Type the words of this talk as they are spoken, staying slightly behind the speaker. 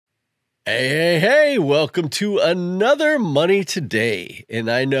Hey, welcome to another Money Today. And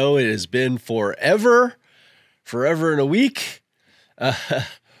I know it has been forever and a week. Uh,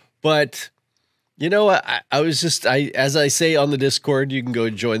 but you know, as I say on the Discord, you can go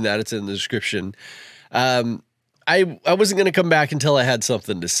join that. It's in the description. I wasn't going to come back until I had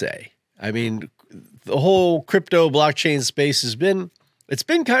something to say. I mean, the whole crypto blockchain space it's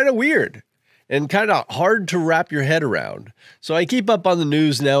been kind of weird and kind of hard to wrap your head around. So I keep up on the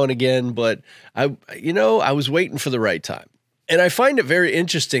news now and again, but I was waiting for the right time. And I find it very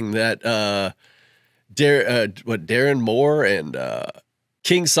interesting that Darren Moore and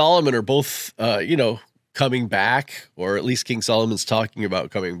King Solomon are both, coming back, or at least King Solomon's talking about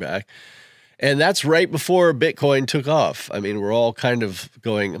coming back. And that's right before Bitcoin took off. I mean, we're all kind of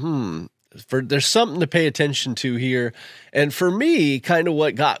going, there's something to pay attention to here. And for me, kind of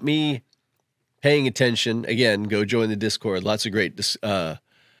what got me paying attention, again, go join the Discord. Lots of great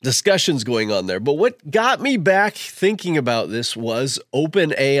discussions going on there. But what got me back thinking about this was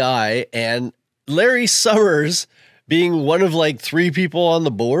OpenAI and Larry Summers being one of like 3 people on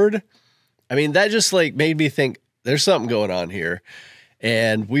the board. I mean, that just like made me think there's something going on here.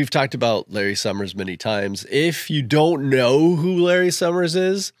 And we've talked about Larry Summers many times. If you don't know who Larry Summers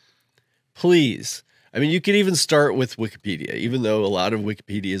is, please. I mean, you could even start with Wikipedia, even though a lot of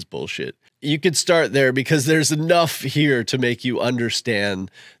Wikipedia is bullshit. You could start there because there's enough here to make you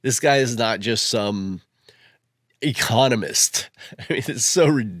understand this guy is not just some economist. I mean, it's so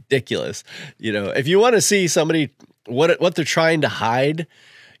ridiculous. You know, if you want to see somebody, what they're trying to hide,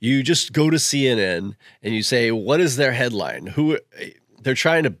 you just go to CNN and you say, what is their headline? Who they're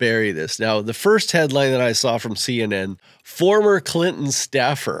trying to bury this. Now, the first headline that I saw from CNN, former Clinton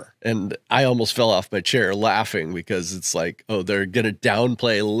staffer, and I almost fell off my chair laughing because it's like, oh, they're going to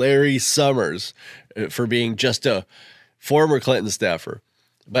downplay Larry Summers for being just a former Clinton staffer.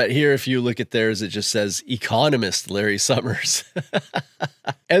 But here, if you look at theirs, it just says economist Larry Summers.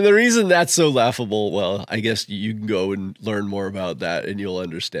 And the reason that's so laughable, well, I guess you can go and learn more about that and you'll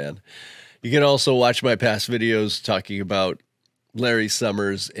understand. You can also watch my past videos talking about Larry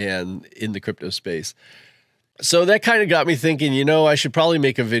Summers and in the crypto space. So that kind of got me thinking, I should probably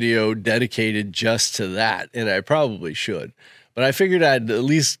make a video dedicated just to that. And I probably should, but I figured I'd at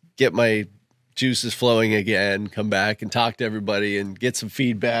least get my juices flowing again, come back and talk to everybody and get some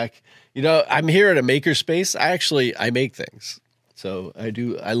feedback. I'm here at a makerspace. I make things. So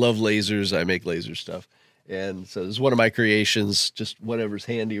I love lasers. I make laser stuff. And so this is one of my creations, just whatever's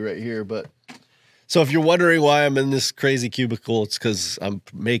handy right here. But so if you're wondering why I'm in this crazy cubicle, it's because I'm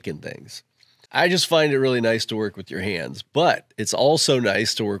making things. I just find it really nice to work with your hands, but it's also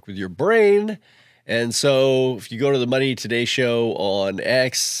nice to work with your brain. And so if you go to the Money Today show on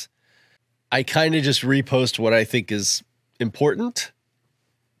X, I kind of just repost what I think is important.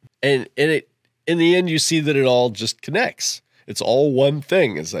 And in the end, you see that it all just connects. It's all one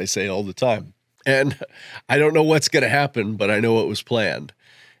thing, as I say all the time. And I don't know what's going to happen, but I know it was planned.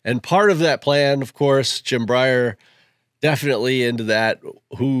 And part of that plan, of course, Jim Breyer, definitely into that,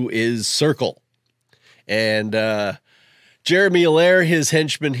 who is Circle. And Jeremy Allaire, his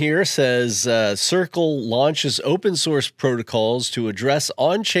henchman here, says Circle launches open source protocols to address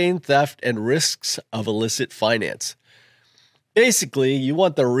on-chain theft and risks of illicit finance. Basically, you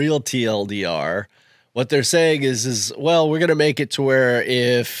want the real TLDR. What they're saying is well, we're going to make it to where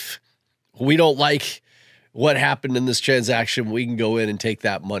if we don't like what happened in this transaction, we can go in and take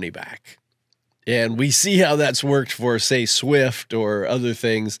that money back. And we see how that's worked for, say, Swift or other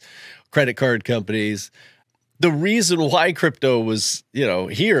things, credit card companies. The reason why crypto was,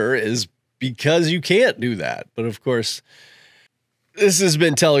 here is because you can't do that. But of course, this has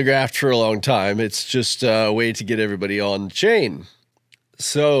been telegraphed for a long time. It's just a way to get everybody on the chain.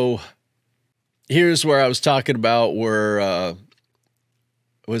 So here's where I was talking about where,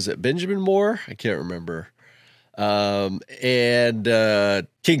 was it Benjamin Moore? I can't remember. And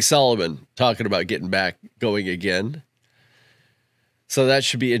King Solomon talking about getting back going again. So that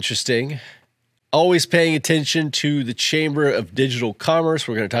should be interesting. Always paying attention to the Chamber of Digital Commerce.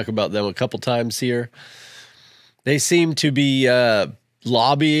 We're going to talk about them a couple times here. They seem to be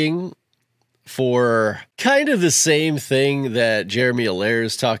lobbying for kind of the same thing that Jeremy Allaire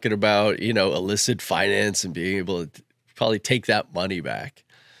is talking about, illicit finance and being able to probably take that money back.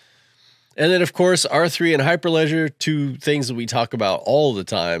 And then, of course, R3 and Hyperledger, 2 things that we talk about all the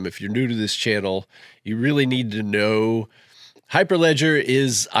time. If you're new to this channel, you really need to know Hyperledger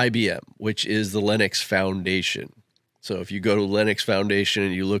is IBM, which is the Linux Foundation. So if you go to Linux Foundation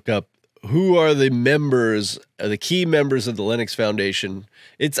and you look up who are the members, the key members of the Linux Foundation,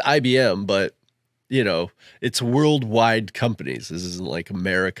 it's IBM, but you know, it's worldwide companies. This isn't like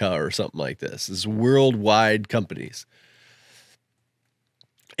America or something like this. This is worldwide companies.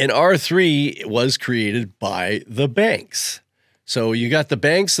 And R3 was created by the banks. So you got the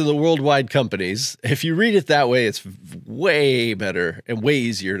banks and the worldwide companies. If you read it that way, it's way better and way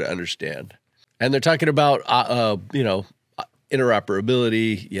easier to understand. And they're talking about, you know,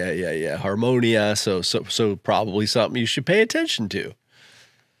 interoperability. Yeah. Harmonia. So probably something you should pay attention to.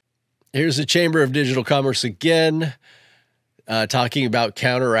 Here's the Chamber of Digital Commerce again, talking about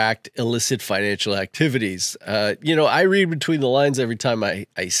counteract illicit financial activities. You know, I read between the lines every time I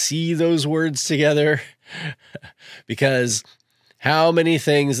see those words together because how many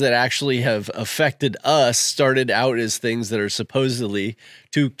things that actually have affected us started out as things that are supposedly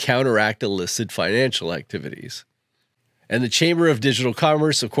to counteract illicit financial activities. And the Chamber of Digital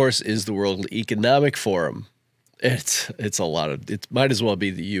Commerce, of course, is the World Economic Forum. It's a lot of, it might as well be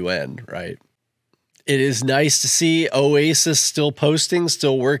the UN, right? It is nice to see Oasis still posting,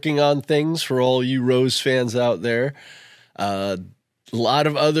 still working on things for all you Rose fans out there. A lot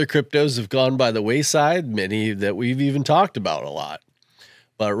of other cryptos have gone by the wayside, many that we've even talked about a lot.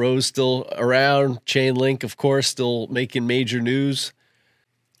 But Rose still around, Chainlink, of course, still making major news.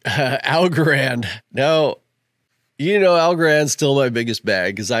 Algorand. Now, you know Algorand's still my biggest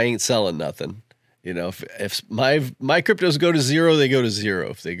bag because I ain't selling nothing. You know, if my cryptos go to zero, they go to zero.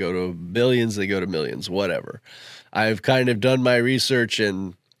 If they go to billions, they go to millions, whatever. I've kind of done my research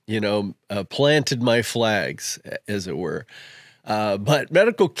and, you know, planted my flags, as it were. But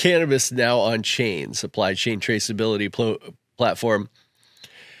medical cannabis now on chain, supply chain traceability platform.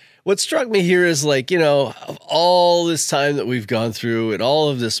 What struck me here is like, you know, of all this time that we've gone through and all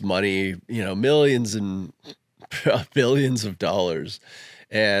of this money, you know, millions and billions of dollars.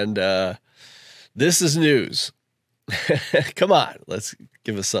 And, this is news. Come on, let's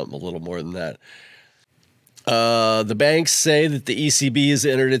give us something a little more than that. The banks say that the ECB has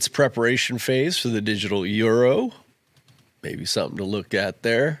entered its preparation phase for the digital euro. Maybe something to look at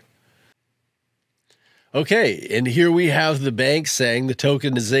there. Okay, and here we have the banks saying the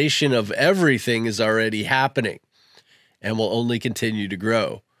tokenization of everything is already happening and will only continue to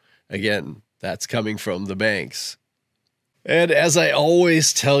grow. Again, that's coming from the banks. And as I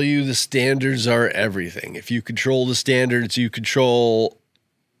always tell you, the standards are everything. If you control the standards, you control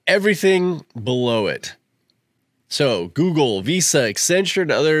everything below it. So Google, Visa, Accenture,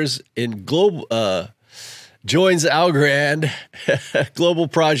 and others in global joins Algorand, a global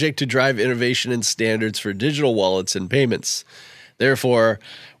project to drive innovation and standards for digital wallets and payments. Therefore,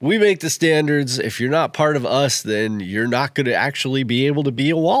 we make the standards. If you're not part of us, then you're not going to actually be able to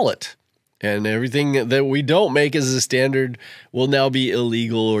be a wallet. And everything that we don't make as a standard will now be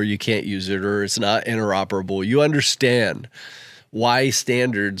illegal, or you can't use it, or it's not interoperable. You understand why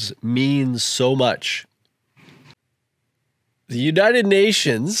standards mean so much. The United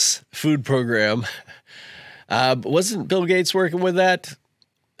Nations Food Program, wasn't Bill Gates working with that?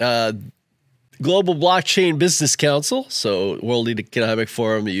 Global Blockchain Business Council, so World Economic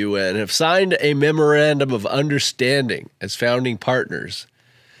Forum, the UN, have signed a memorandum of understanding as founding partners.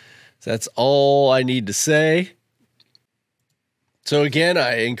 That's all I need to say. So again,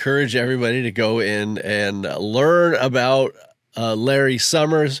 I encourage everybody to go in and learn about Larry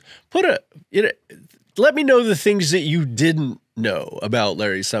Summers. Let me know the things that you didn't know about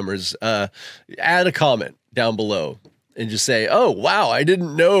Larry Summers. Add a comment down below and just say, oh, wow, I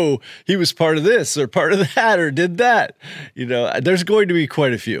didn't know he was part of this or part of that or did that. You know, there's going to be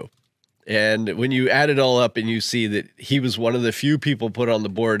quite a few. And when you add it all up and you see that he was one of the few people put on the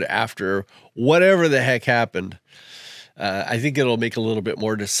board after whatever the heck happened, I think it'll make a little bit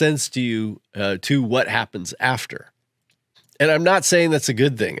more sense to you to what happens after. And I'm not saying that's a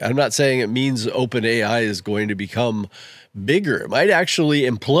good thing. I'm not saying it means OpenAI is going to become bigger. It might actually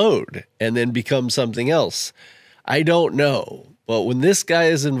implode and then become something else. I don't know. But when this guy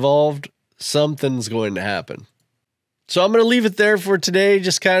is involved, something's going to happen. So I'm going to leave it there for today,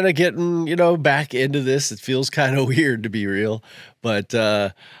 just kind of getting, you know, back into this. It feels kind of weird, to be real, but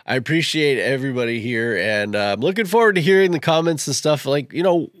I appreciate everybody here, and I'm looking forward to hearing the comments and stuff like, you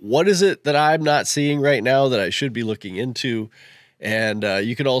know, what is it that I'm not seeing right now that I should be looking into? And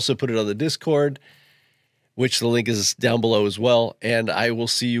you can also put it on the Discord, which the link is down below as well, and I will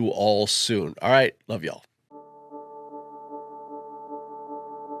see you all soon. All right, love y'all.